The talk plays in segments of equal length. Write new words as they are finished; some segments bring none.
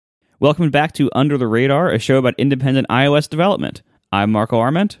Welcome back to Under the Radar, a show about independent iOS development. I'm Marco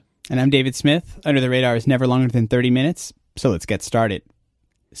Arment. And I'm David Smith. Under the Radar is never longer than 30 minutes, so let's get started.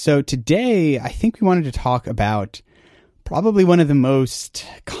 So today, I think we wanted to talk about probably one of the most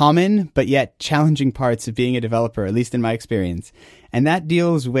common but yet challenging parts of being a developer, at least in my experience, and that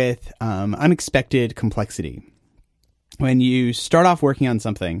deals with unexpected complexity. When you start off working on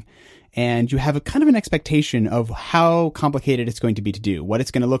something, and you have a kind of an expectation of how complicated it's going to be to do, what it's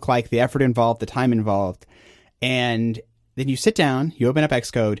going to look like, the effort involved, the time involved. And then you sit down, you open up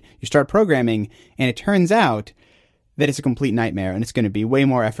Xcode, you start programming, and it turns out that it's a complete nightmare and it's going to be way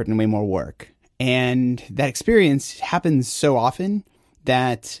more effort and way more work. And that experience happens so often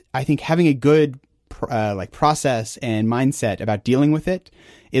that I think having a good process and mindset about dealing with it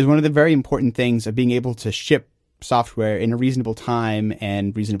is one of the very important things of being able to ship software in a reasonable time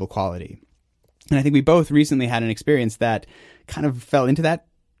and reasonable quality. And I think we both recently had an experience that kind of fell into that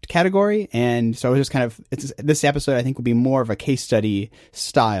category. And so I was just this episode, I think, will be more of a case study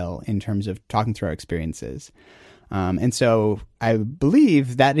style in terms of talking through our experiences. And so I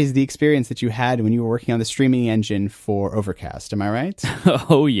believe that is the experience that you had when you were working on the streaming engine for Overcast. Am I right?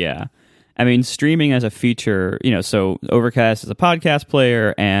 Oh, yeah. I mean, streaming as a feature, so Overcast is a podcast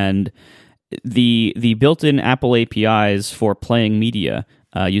player, and the built-in Apple APIs for playing media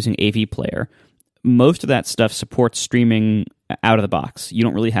using AV Player, most of that stuff supports streaming out of the box. You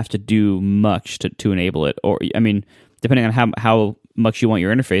don't really have to do much to enable it. Or, I mean, depending on how much you want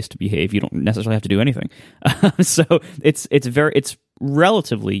your interface to behave, you don't necessarily have to do anything. So it's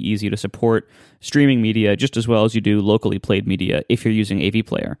relatively easy to support streaming media just as well as you do locally played media if you're using AV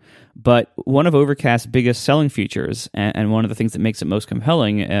Player. But one of Overcast's biggest selling features, and one of the things that makes it most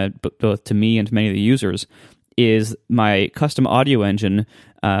compelling, both to me and to many of the users, is my custom audio engine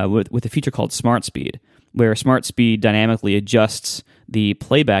with a feature called Smart Speed, where Smart Speed dynamically adjusts the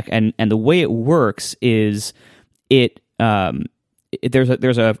playback. And the way it works is there's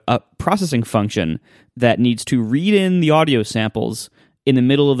a processing function that needs to read in the audio samples in the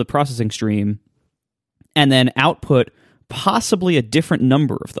middle of the processing stream and then output possibly a different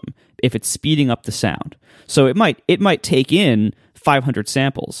number of them if it's speeding up the sound. So it might take in 500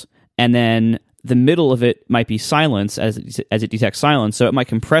 samples, and then the middle of it might be silence as it detects silence, so it might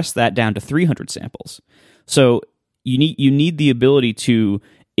compress that down to 300 samples. So you need the ability to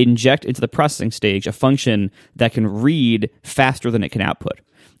inject into the processing stage a function that can read faster than it can output.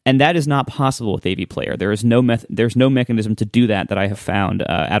 And that is not possible with AV Player. There's no mechanism to do that I have found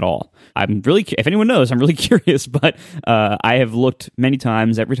at all. If anyone knows, I'm really curious, but I have looked many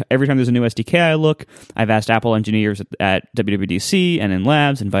times. Every time there's a new SDK I look, I've asked Apple engineers at WWDC and in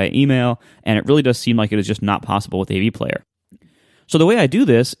labs and via email, and it really does seem like it is just not possible with AV Player. So the way I do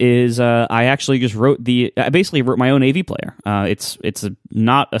this is I actually just I basically wrote my own AV Player. It's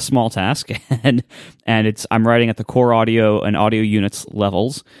not a small task, and I'm writing at the core audio and audio units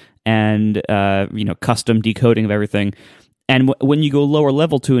levels, and custom decoding of everything. And when you go lower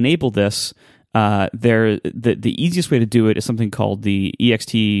level to enable this, the easiest way to do it is something called the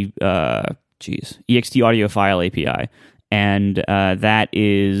EXT audiophile API, and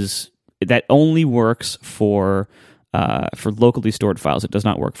that only works for locally stored files. It does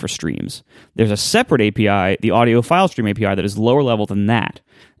not work for streams. There's a separate API, the audio file stream API, that is lower level than that,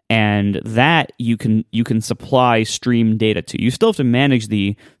 and that you can supply stream data to. You still have to manage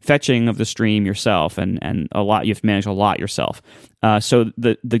the fetching of the stream yourself, and you have to manage a lot yourself. So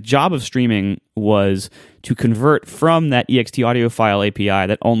the job of streaming was to convert from that EXT audio file API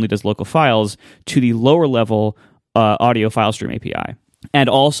that only does local files to the lower level audio file stream API. And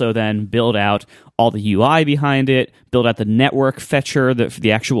also then build out all the UI behind it, build out the network fetcher,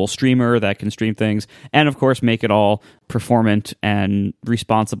 the actual streamer that can stream things, and of course make it all performant and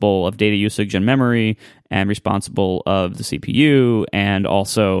responsible of data usage and memory, and responsible of the CPU, and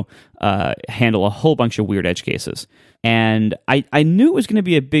also handle a whole bunch of weird edge cases. And I knew it was going to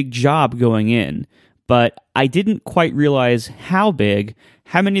be a big job going in, but I didn't quite realize how big,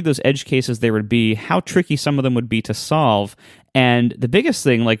 how many of those edge cases there would be, how tricky some of them would be to solve. And the biggest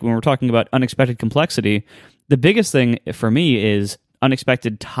thing, like when we're talking about unexpected complexity, the biggest thing for me is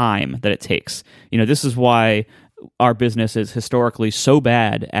unexpected time that it takes. This is why our business is historically so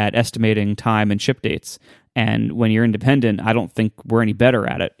bad at estimating time and ship dates. And when you're independent, I don't think we're any better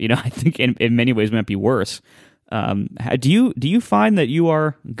at it. I think in many ways we might be worse. Do you find that you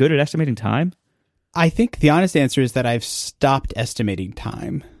are good at estimating time? I think the honest answer is that I've stopped estimating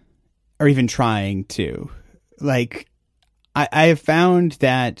time, or even trying to. I have found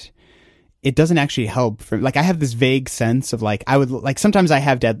that it doesn't actually help for, I have this vague sense of sometimes I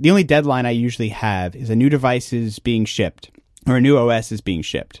have the only deadline I usually have is a new device is being shipped, or a new OS is being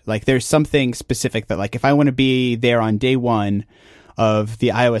shipped. Like there's something specific that like if I want to be there on day one of the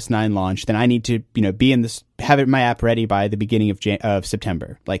iOS 9 launch, then I need to, be in this, have my app ready by the beginning of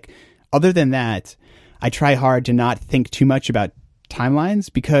September. Like other than that, I try hard to not think too much about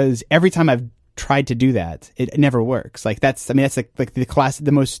timelines because every time I've tried to do that, it never works. Like that's like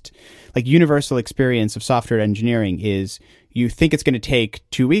the most like universal experience of software engineering is you think it's going to take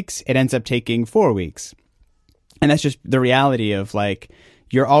 2 weeks, it ends up taking 4 weeks. And that's just the reality of like,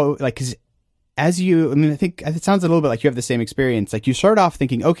 you're all like, cause I think it sounds a little bit like you have the same experience. Like you start off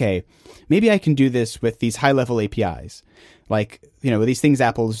thinking, okay, maybe I can do this with these high level APIs. Like, with these things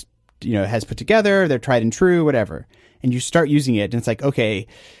Apple's, has put together, they're tried and true, whatever. And you start using it and it's like, okay,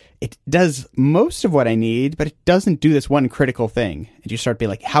 it does most of what I need, but it doesn't do this one critical thing. And you start being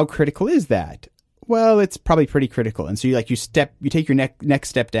like, how critical is that? Well, it's probably pretty critical. And so you take your next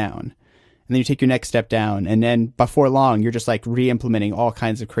step down. And then you take your next step down, and then before long, you're just like re-implementing all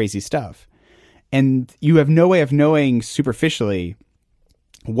kinds of crazy stuff. And you have no way of knowing superficially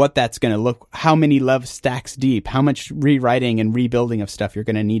what that's going to look, how many love stacks deep, how much rewriting and rebuilding of stuff you're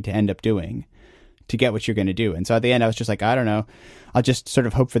going to need to end up doing to get what you're going to do. And so at the end, I was just like, I don't know. I'll just sort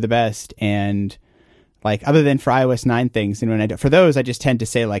of hope for the best. And like, other than for iOS 9 things, and for those, I just tend to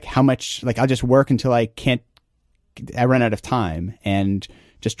say like how much, like I'll just work until I run out of time and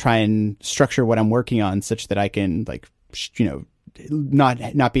just try and structure what I'm working on such that I can like,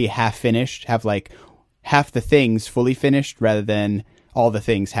 not be half finished, have like half the things fully finished rather than all the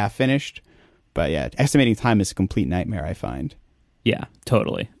things half finished. But yeah, estimating time is a complete nightmare, I find. Yeah,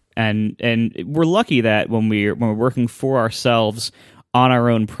 totally. And we're lucky that when we're working for ourselves on our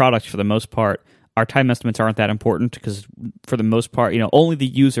own product, for the most part, our time estimates aren't that important because for the most part, only the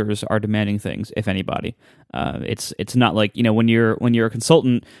users are demanding things, if anybody. It's not like, when you're a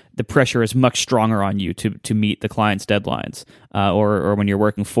consultant, the pressure is much stronger on you to meet the client's deadlines. Or when you're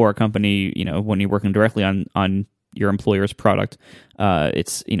working for a company, when you're working directly on your employer's product,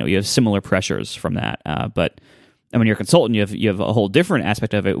 it's, you have similar pressures from that. But when you're a consultant, you have a whole different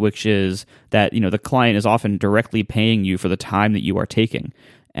aspect of it, which is that, the client is often directly paying you for the time that you are taking.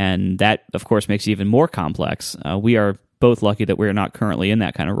 And that, of course, makes it even more complex. We are both lucky that we're not currently in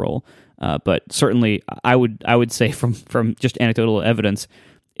that kind of role. But certainly, I would say from just anecdotal evidence,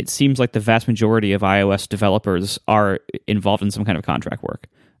 it seems like the vast majority of iOS developers are involved in some kind of contract work.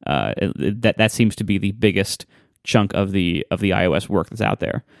 That seems to be the biggest chunk of the iOS work that's out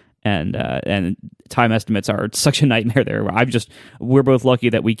there. And time estimates are such a nightmare there. We're both lucky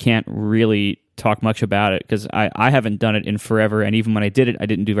that we can't really talk much about it because I haven't done it in forever, and even when I did it, I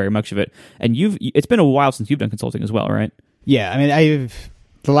didn't do very much of it. And it's been a while since you've done consulting as well, right? Yeah, I mean,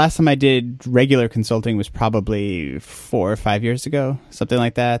 the last time I did regular consulting was probably 4 or 5 years ago, something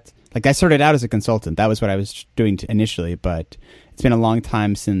like that. Like I started out as a consultant, that was what I was doing initially, but it's been a long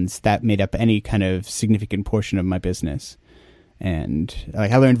time since that made up any kind of significant portion of my business. And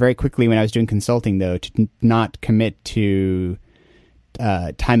like I learned very quickly when I was doing consulting, though, to not commit to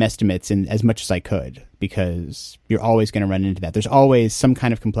time estimates in as much as I could, because you're always going to run into that. There's always some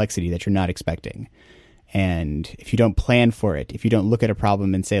kind of complexity that you're not expecting. And if you don't plan for it, if you don't look at a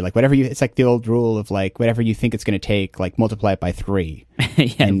problem and say like it's like the old rule of like whatever you think it's going to take, like multiply it by 3.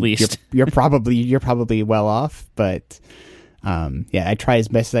 Yeah, at least you're probably well off, but. I try as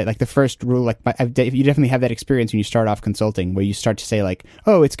best as like the first rule, like you definitely have that experience when you start off consulting where you start to say like,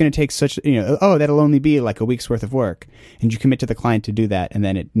 oh, it's going to take that'll only be like a week's worth of work. And you commit to the client to do that. And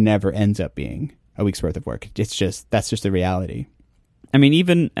then it never ends up being a week's worth of work. That's just the reality. I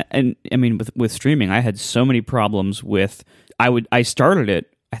mean, with streaming, I had so many problems with, I started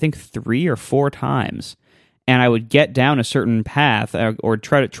it, I think 3 or 4 times, and I would get down a certain path or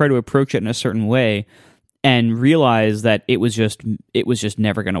try to approach it in a certain way, and realize that it was just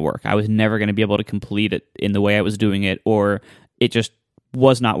never going to work. I was never going to be able to complete it in the way I was doing it, or it just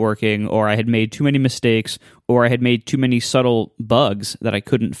was not working, or I had made too many mistakes, or I had made too many subtle bugs that I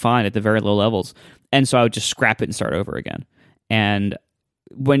couldn't find at the very low levels. And so I would just scrap it and start over again. And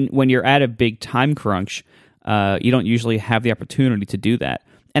when you're at a big time crunch, you don't usually have the opportunity to do that.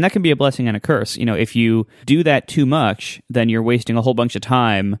 And that can be a blessing and a curse. If you do that too much, then you're wasting a whole bunch of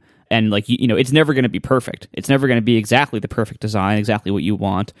time. And like, it's never going to be perfect. It's never going to be exactly the perfect design, exactly what you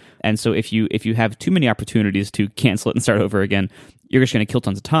want. And so if you have too many opportunities to cancel it and start over again, you're just going to kill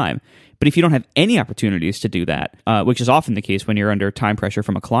tons of time. But if you don't have any opportunities to do that, which is often the case when you're under time pressure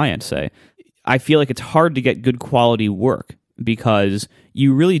from a client, say, I feel like it's hard to get good quality work because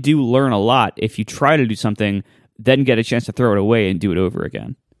you really do learn a lot if you try to do something, then get a chance to throw it away and do it over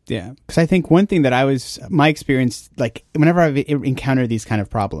again. Yeah, because I think one thing that my experience, like whenever I've encountered these kind of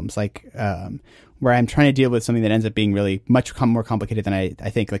problems, like where I'm trying to deal with something that ends up being really much more complicated than I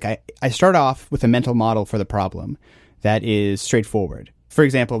think. Like I start off with a mental model for the problem that is straightforward. For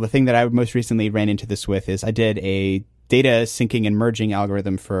example, the thing that I most recently ran into this with is I did a data syncing and merging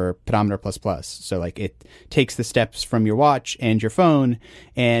algorithm for Pedometer++. So like it takes the steps from your watch and your phone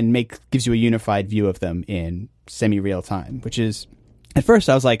and gives you a unified view of them in semi-real time, which is, at first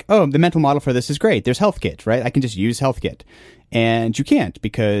I was like, oh, the mental model for this is great. There's HealthKit, right? I can just use HealthKit. And you can't,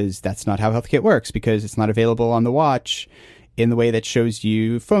 because that's not how HealthKit works, because it's not available on the watch in the way that shows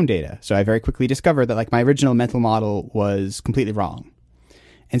you phone data. So I very quickly discovered that like my original mental model was completely wrong.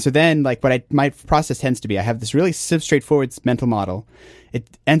 And so then, like, my process tends to be, I have this really straightforward mental model.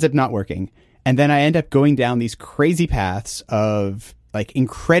 It ends up not working. And then I end up going down these crazy paths of, like,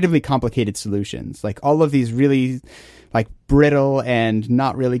 incredibly complicated solutions. Like, all of these really, like, brittle and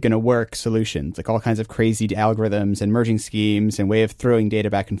not really going to work solutions. Like, all kinds of crazy algorithms and merging schemes and way of throwing data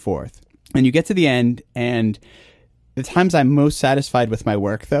back and forth. And you get to the end, and the times I'm most satisfied with my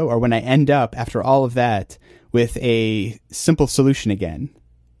work, though, are when I end up, after all of that, with a simple solution again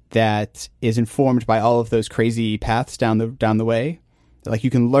that is informed by all of those crazy paths down the way. Like, you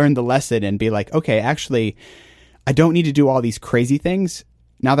can learn the lesson and be like, okay, actually, I don't need to do all these crazy things.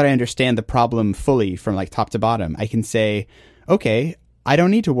 Now that I understand the problem fully from like top to bottom, I can say, okay, I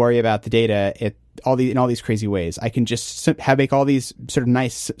don't need to worry about the data in all these crazy ways. I can just make all these sort of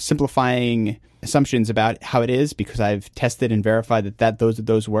nice simplifying assumptions about how it is, because I've tested and verified that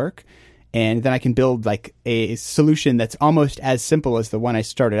those work. And then I can build like a solution that's almost as simple as the one I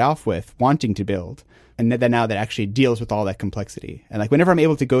started off with wanting to build. And then now that actually deals with all that complexity. And like whenever I'm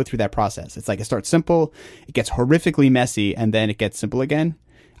able to go through that process, it's like it starts simple, it gets horrifically messy, and then it gets simple again.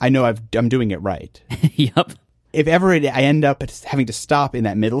 I know I'm doing it right. Yep. If ever I end up having to stop in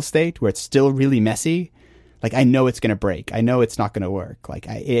that middle state where it's still really messy, like I know it's going to break. I know it's not going to work. Like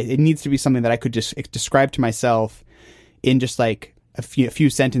it needs to be something that I could just describe to myself in just like a few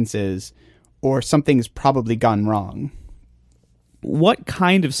sentences, or something's probably gone wrong. What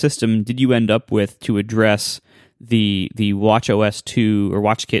kind of system did you end up with to address the watchOS 2 or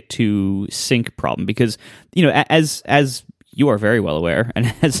WatchKit 2 sync problem? Because, you know, as you are very well aware,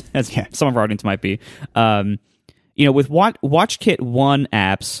 and as some of our audience might be, you know, with WatchKit 1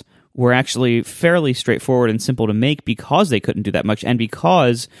 apps were actually fairly straightforward and simple to make because they couldn't do that much, and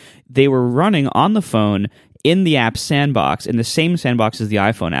because they were running on the phone in the app sandbox, in the same sandbox as the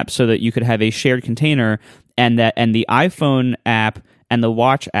iPhone app, so that you could have a shared container, and the iPhone app and the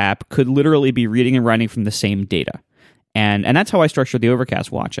Watch app could literally be reading and writing from the same data. And that's how I structured the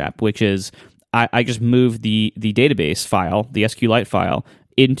Overcast Watch app, which is I just moved the database file, the SQLite file,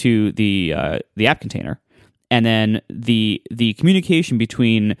 into the app container. And then the communication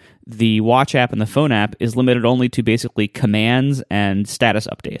between the Watch app and the phone app is limited only to basically commands and status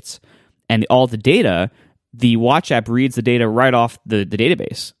updates. And all the data, the Watch app reads the data right off the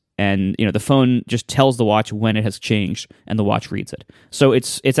database, and you know the phone just tells the watch when it has changed, and the watch reads it. So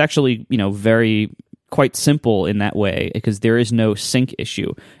it's actually, you know, quite simple in that way, because there is no sync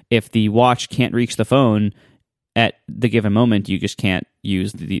issue. If the watch can't reach the phone at the given moment, you just can't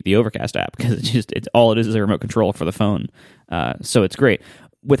use the Overcast app, because it's all it is a remote control for the phone. So it's great.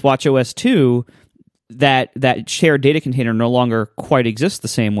 With watchOS 2, that shared data container no longer quite exists the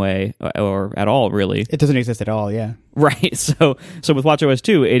same way, or at all, really. It doesn't exist at all, yeah. Right. So with watchOS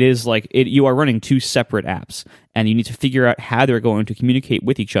 2, it is like you are running two separate apps, and you need to figure out how they're going to communicate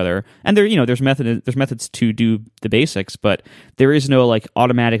with each other. And there's methods to do the basics, but there is no like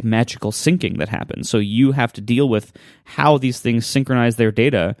automatic magical syncing that happens. So you have to deal with how these things synchronize their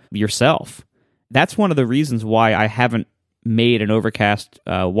data yourself. That's one of the reasons why I haven't made an Overcast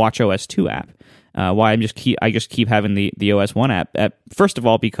watchOS 2 app. Why I just keep having the OS 1 app. First of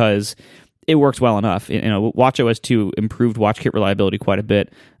all, because it works well enough. You know, watchOS 2 improved WatchKit reliability quite a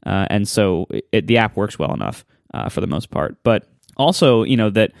bit, and so the app works well enough for the most part. But also, you know,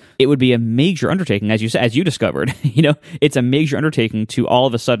 that it would be a major undertaking, as you discovered. You know, it's a major undertaking to all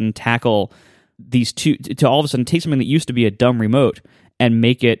of a sudden tackle these two, to all of a sudden take something that used to be a dumb remote and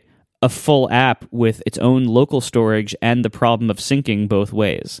make it a full app with its own local storage and the problem of syncing both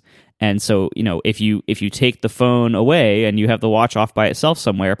ways. And so, you know, if you take the phone away and you have the watch off by itself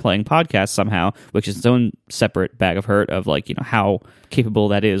somewhere playing podcasts somehow, which is its own separate bag of hurt of like, you know, how capable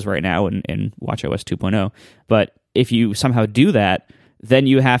that is right now in watchOS 2.0. But if you somehow do that, then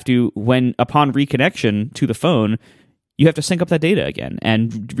you have to, upon reconnection to the phone, you have to sync up that data again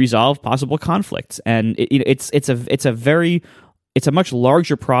and resolve possible conflicts. And it's a much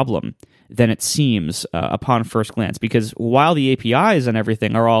larger problem than it seems upon first glance, because while the APIs and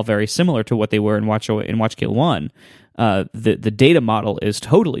everything are all very similar to what they were in WatchKit 1, the data model is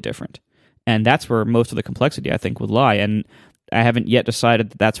totally different. And that's where most of the complexity, I think, would lie. And I haven't yet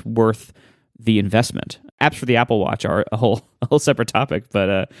decided that that's worth the investment. Apps for the Apple Watch are a whole separate topic,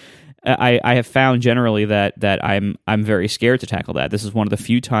 but I have found generally that I'm very scared to tackle that. This is one of the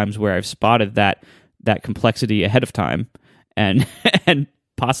few times where I've spotted that complexity ahead of time, and and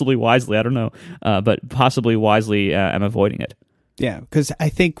possibly wisely, I don't know, but possibly wisely, I'm avoiding it. Yeah, because I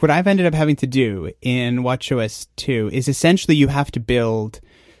think what I've ended up having to do in WatchOS 2 is essentially you have to build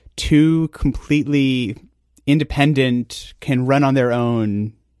two completely independent, can run on their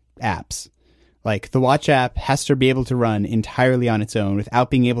own apps. Like the Watch app has to be able to run entirely on its own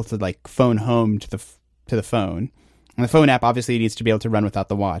without being able to like phone home to the phone. And the phone app obviously needs to be able to run without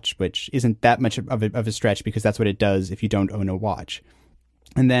the watch, which isn't that much of a stretch because that's what it does if you don't own a watch.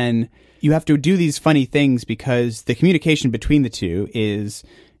 And then you have to do these funny things because the communication between the two is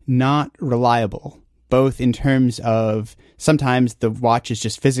not reliable, both in terms of sometimes the watch is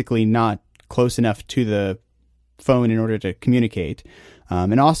just physically not close enough to the phone in order to communicate.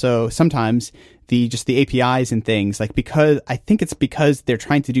 And also sometimes the APIs and things, like, because I think it's because they're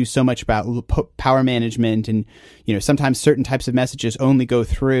trying to do so much about power management, and sometimes certain types of messages only go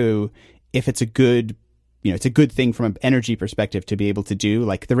through if it's a good thing from an energy perspective to be able to do.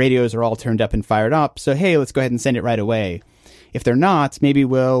 Like the radios are all turned up and fired up, so hey, let's go ahead and send it right away. If they're not, maybe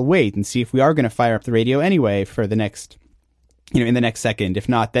we'll wait and see if we are going to fire up the radio anyway for the next, in the next second. If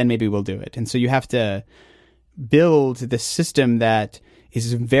not, then maybe we'll do it. And so you have to build this system that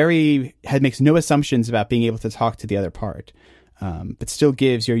makes no assumptions about being able to talk to the other part, but still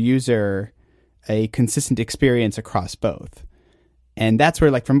gives your user a consistent experience across both. And that's where,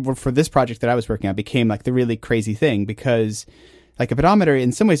 like, for this project that I was working on, became like the really crazy thing, because like a pedometer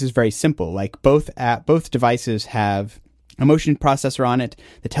in some ways is very simple. Like both devices have a motion processor on it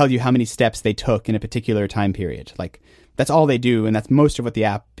that tell you how many steps they took in a particular time period. Like that's all they do, and that's most of what the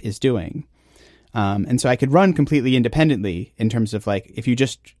app is doing. And so I could run completely independently in terms of like,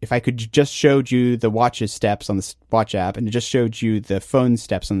 if I could just showed you the watch's steps on the watch app and it just showed you the phone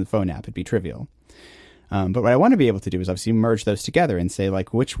steps on the phone app, it'd be trivial. But what I want to be able to do is obviously merge those together and say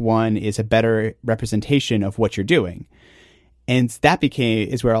like, which one is a better representation of what you're doing? And that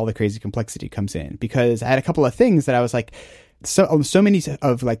is where all the crazy complexity comes in, because I had a couple of things that I was like, so many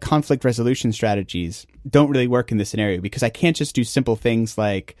of like conflict resolution strategies don't really work in this scenario, because I can't just do simple things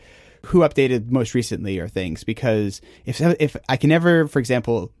like who updated most recently or things, because if I can never, for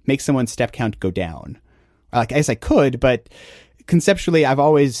example, make someone's step count go down, like I guess I could, but conceptually I've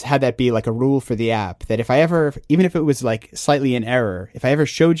always had that be like a rule for the app that if I ever, even if it was like slightly in error, if I ever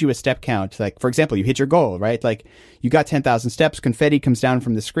showed you a step count, like for example, you hit your goal, right? Like you got 10,000 steps, confetti comes down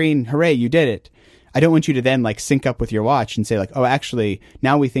from the screen, hooray, you did it. I don't want you to then like sync up with your watch and say like, oh, actually,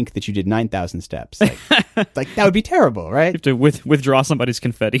 now we think that you did 9,000 steps. Like, like that would be terrible, right? You have to withdraw somebody's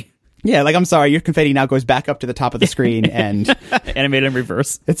confetti. Yeah, like, I'm sorry, your confetti now goes back up to the top of the screen and animate in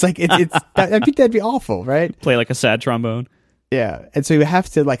reverse. It's like I think that'd be awful, right? Play like a sad trombone. Yeah, and so you have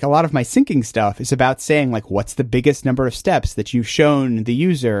to, like, a lot of my syncing stuff is about saying like, what's the biggest number of steps that you've shown the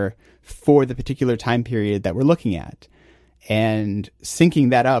user for the particular time period that we're looking at, and syncing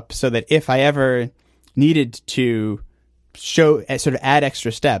that up so that if I ever needed to sort of add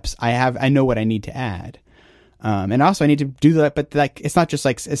extra steps, I know what I need to add. And also I need to do that, but like, it's not just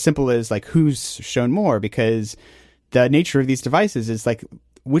like as simple as like who's shown more, because the nature of these devices is like,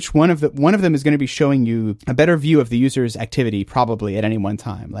 which one of them is going to be showing you a better view of the user's activity probably at any one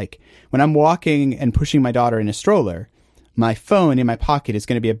time. Like when I'm walking and pushing my daughter in a stroller, my phone in my pocket is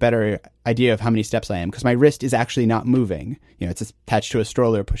going to be a better idea of how many steps I am, because my wrist is actually not moving. It's attached to a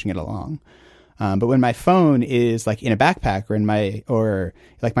stroller pushing it along. But when my phone is like in a backpack or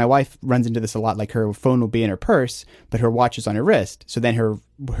like my wife runs into this a lot, like her phone will be in her purse, but her watch is on her wrist. So then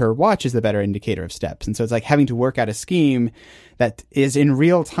her watch is the better indicator of steps. And so it's like having to work out a scheme that is in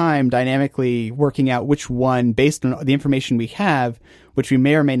real time dynamically working out which one, based on the information we have, which we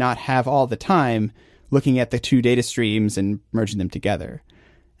may or may not have all the time, looking at the two data streams and merging them together.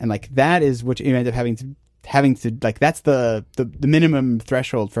 And like that is what you end up having to like, that's the minimum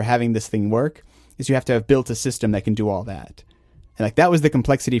threshold for having this thing work, is you have to have built a system that can do all that. And like that was the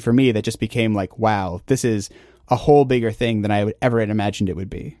complexity for me that just became like, wow, this is a whole bigger thing than I would ever had imagined it would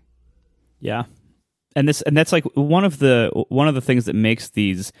be. Yeah. And that's like one of the things that makes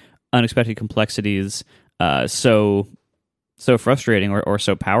these unexpected complexities so frustrating or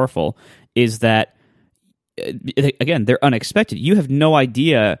so powerful, is that again, they're unexpected. You have no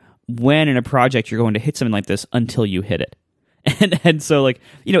idea when in a project you're going to hit something like this until you hit it. And so, like,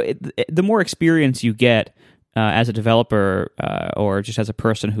 the more experience you get as a developer or just as a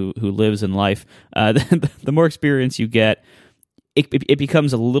person who lives in life, the more experience you get, it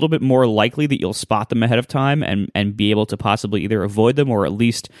becomes a little bit more likely that you'll spot them ahead of time and be able to possibly either avoid them or at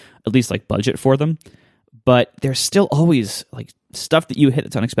least like budget for them. But there's still always like stuff that you hit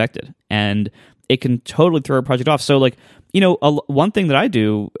that's unexpected, and it can totally throw a project off. So like, one thing that I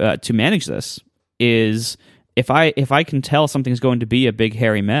do to manage this is if I can tell something's going to be a big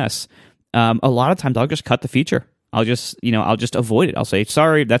hairy mess, a lot of times I'll just cut the feature. I'll just avoid it. I'll say,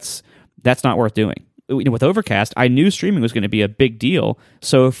 sorry, that's not worth doing. With Overcast, I knew streaming was going to be a big deal,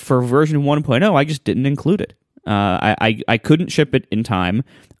 so for version 1.0, I just didn't include it. I couldn't ship it in time.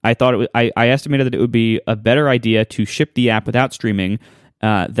 I thought I estimated that it would be a better idea to ship the app without streaming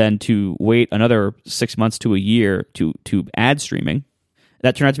than to wait another 6 months to a year to add streaming.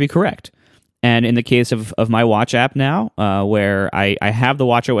 That turned out to be correct. And in the case of my Watch app now, where I have the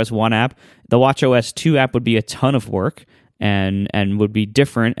WatchOS 1 app, the WatchOS 2 app would be a ton of work and would be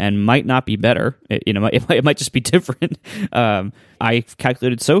different and might not be better. It might just be different. I've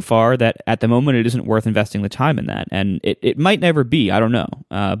calculated so far that at the moment it isn't worth investing the time in that. And it might never be, I don't know.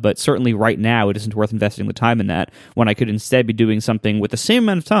 But certainly right now it isn't worth investing the time in that, when I could instead be doing something with the same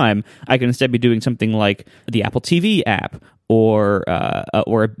amount of time. I could instead be doing something like the Apple TV app, or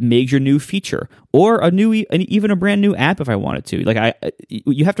a major new feature, or even a brand new app if I wanted to. Like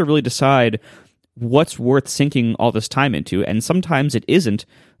you have to really decide what's worth sinking all this time into, and sometimes it isn't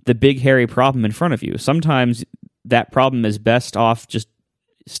the big hairy problem in front of you. Sometimes that problem is best off just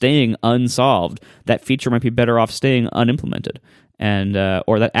staying unsolved. That feature might be better off staying unimplemented, and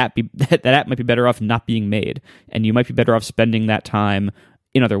or that app might be better off not being made, and you might be better off spending that time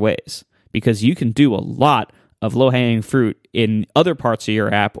in other ways, because you can do a lot of low-hanging fruit in other parts of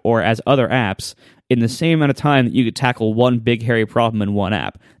your app or as other apps in the same amount of time that you could tackle one big hairy problem in one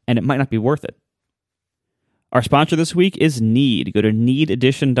app, and it might not be worth it. Our sponsor this week is Need. Go to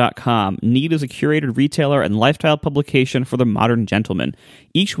neededition.com. Need is a curated retailer and lifestyle publication for the modern gentleman.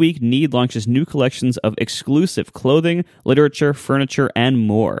 Each week, Need launches new collections of exclusive clothing, literature, furniture, and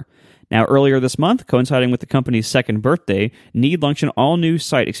more. Now, earlier this month, coinciding with the company's second birthday, Need launched an all-new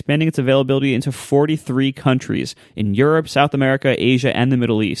site expanding its availability into 43 countries in Europe, South America, Asia, and the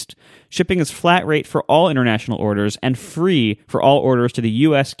Middle East. Shipping is flat rate for all international orders and free for all orders to the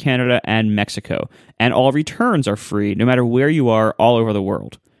US, Canada, and Mexico. And all returns are free, no matter where you are all over the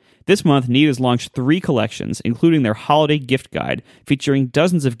world. This month, Need has launched 3 collections, including their holiday gift guide, featuring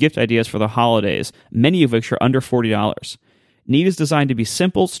dozens of gift ideas for the holidays, many of which are under $40. Need is designed to be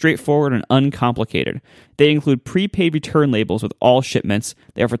simple, straightforward, and uncomplicated. They include prepaid return labels with all shipments,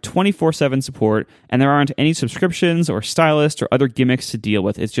 they offer 24/7 support, and there aren't any subscriptions or stylists or other gimmicks to deal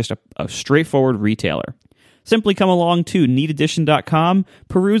with. It's just a straightforward retailer. Simply come along to neededition.com,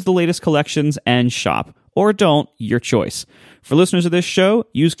 peruse the latest collections, and shop. Or don't, your choice. For listeners of this show,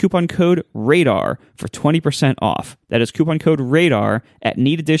 use coupon code RADAR for 20% off. That is coupon code RADAR at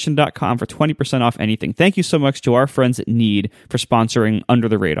neededition.com for 20% off anything. Thank you so much to our friends at Need for sponsoring Under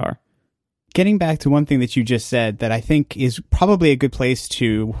the Radar. Getting back to one thing that you just said that I think is probably a good place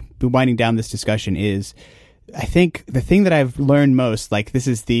to be winding down this discussion is, I think the thing that I've learned most, like this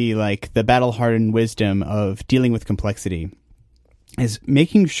is the battle-hardened wisdom of dealing with complexity, is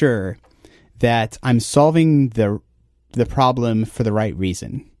making sure that I'm solving the problem for the right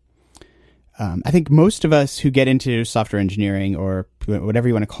reason. I think most of us who get into software engineering, or whatever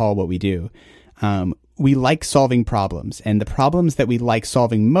you want to call what we do, we like solving problems. And the problems that we like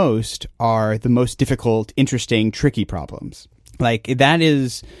solving most are the most difficult, interesting, tricky problems. Like that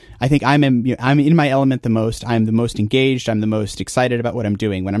is, I think I'm in my element the most. I'm the most engaged. I'm the most excited about what I'm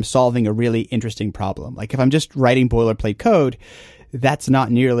doing when I'm solving a really interesting problem. Like if I'm just writing boilerplate code, that's not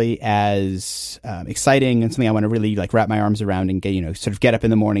nearly as exciting and something I want to really like wrap my arms around and get, sort of get up in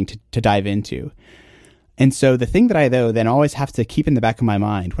the morning to dive into. And so the thing that I then always have to keep in the back of my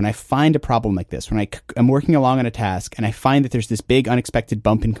mind when I find a problem like this, when I'm working along on a task and I find that there's this big unexpected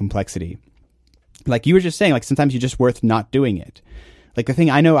bump in complexity, like you were just saying, like sometimes you're just worth not doing it. Like the thing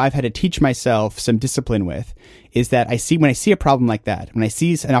I know I've had to teach myself some discipline with is that when I see a problem like that, when I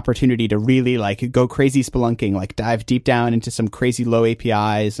see an opportunity to really like go crazy spelunking, like dive deep down into some crazy low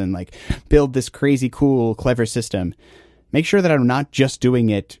APIs and like build this crazy cool, clever system, make sure that I'm not just doing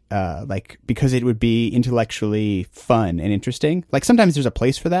it like because it would be intellectually fun and interesting. Like sometimes there's a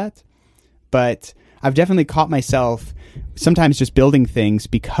place for that, but I've definitely caught myself sometimes just building things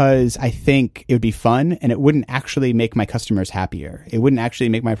because I think it would be fun and it wouldn't actually make my customers happier. It wouldn't actually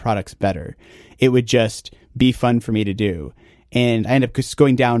make my products better. It would just be fun for me to do. And I end up just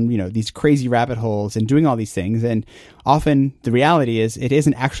going down, these crazy rabbit holes and doing all these things. And often the reality is it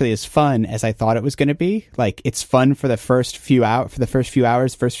isn't actually as fun as I thought it was going to be. Like, it's fun for the first few hours,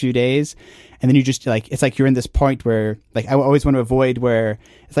 first few days. And then you just it's like you're in this point where I always want to avoid where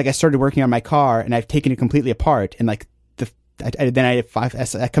it's like I started working on my car and I've taken it completely apart. And I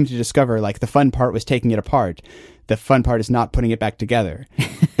come to discover the fun part was taking it apart. The fun part is not putting it back together.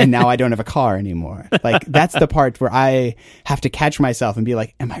 And now I don't have a car anymore. That's the part where I have to catch myself and be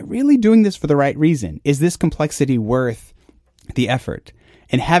like, am I really doing this for the right reason? Is this complexity worth the effort?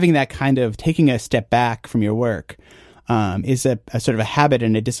 And having that kind of taking a step back from your work is a sort of a habit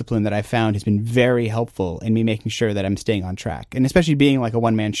and a discipline that I found has been very helpful in me making sure that I'm staying on track. And especially being a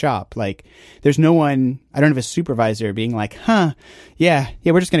one-man shop, there's no one, I don't have a supervisor being like, yeah,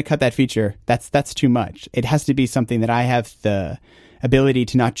 we're just going to cut that feature. That's too much. It has to be something that I have the ability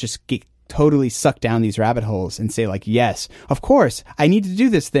to not just get totally suck down these rabbit holes and say yes, of course, I need to do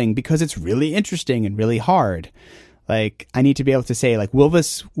this thing because it's really interesting and really hard. I need to be able to say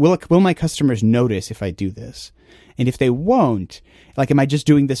will my customers notice if I do this? And if they won't, am I just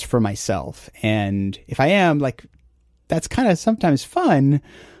doing this for myself? And if I am, that's kind of sometimes fun,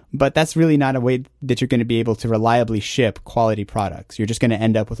 but that's really not a way that you're going to be able to reliably ship quality products. You're just going to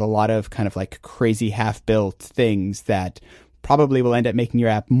end up with a lot of kind of crazy half-built things that probably will end up making your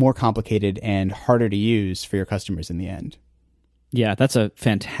app more complicated and harder to use for your customers in the end. Yeah, that's a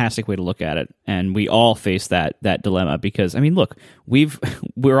fantastic way to look at it, and we all face that dilemma because look,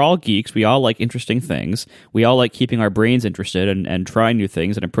 we're all geeks. We all like interesting things. We all like keeping our brains interested and trying new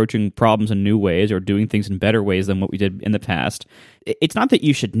things and approaching problems in new ways or doing things in better ways than what we did in the past. It's not that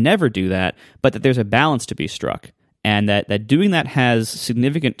you should never do that, but that there's a balance to be struck, and that doing that has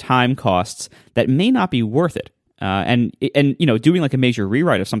significant time costs that may not be worth it. And doing a major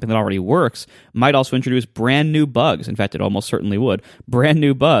rewrite of something that already works might also introduce brand new bugs. In fact, it almost certainly would. Brand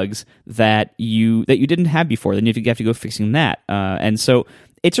new bugs that you didn't have before. Then you have to go fixing that. And so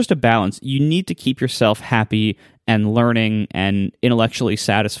it's just a balance. You need to keep yourself happy and learning and intellectually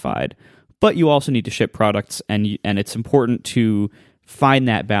satisfied, but you also need to ship products, and it's important to find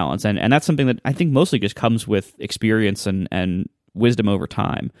that balance. And that's something that I think mostly just comes with experience and wisdom over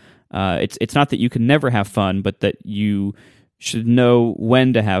time. It's not that you can never have fun, but that you should know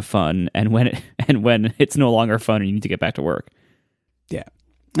when to have fun and when it's no longer fun and you need to get back to work. Yeah,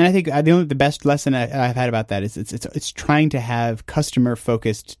 and I think the best lesson I've had about that is it's trying to have customer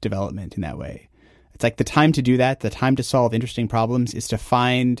focused development in that way. It's the time to do that, the time to solve interesting problems is to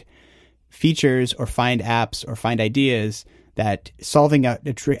find features or find apps or find ideas that solving a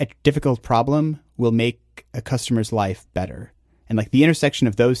difficult problem will make a customer's life better. And the intersection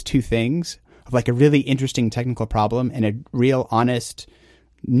of those two things, of a really interesting technical problem and a real honest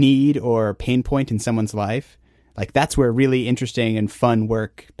need or pain point in someone's life, that's where really interesting and fun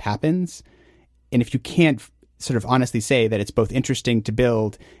work happens. And if you can't sort of honestly say that it's both interesting to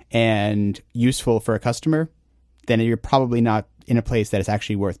build and useful for a customer, then you're probably not in a place that it's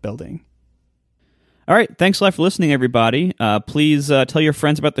actually worth building. All right. Thanks a lot for listening, everybody. Please tell your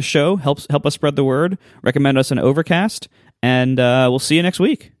friends about the show. Help us spread the word. Recommend us on Overcast. And we'll see you next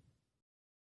week.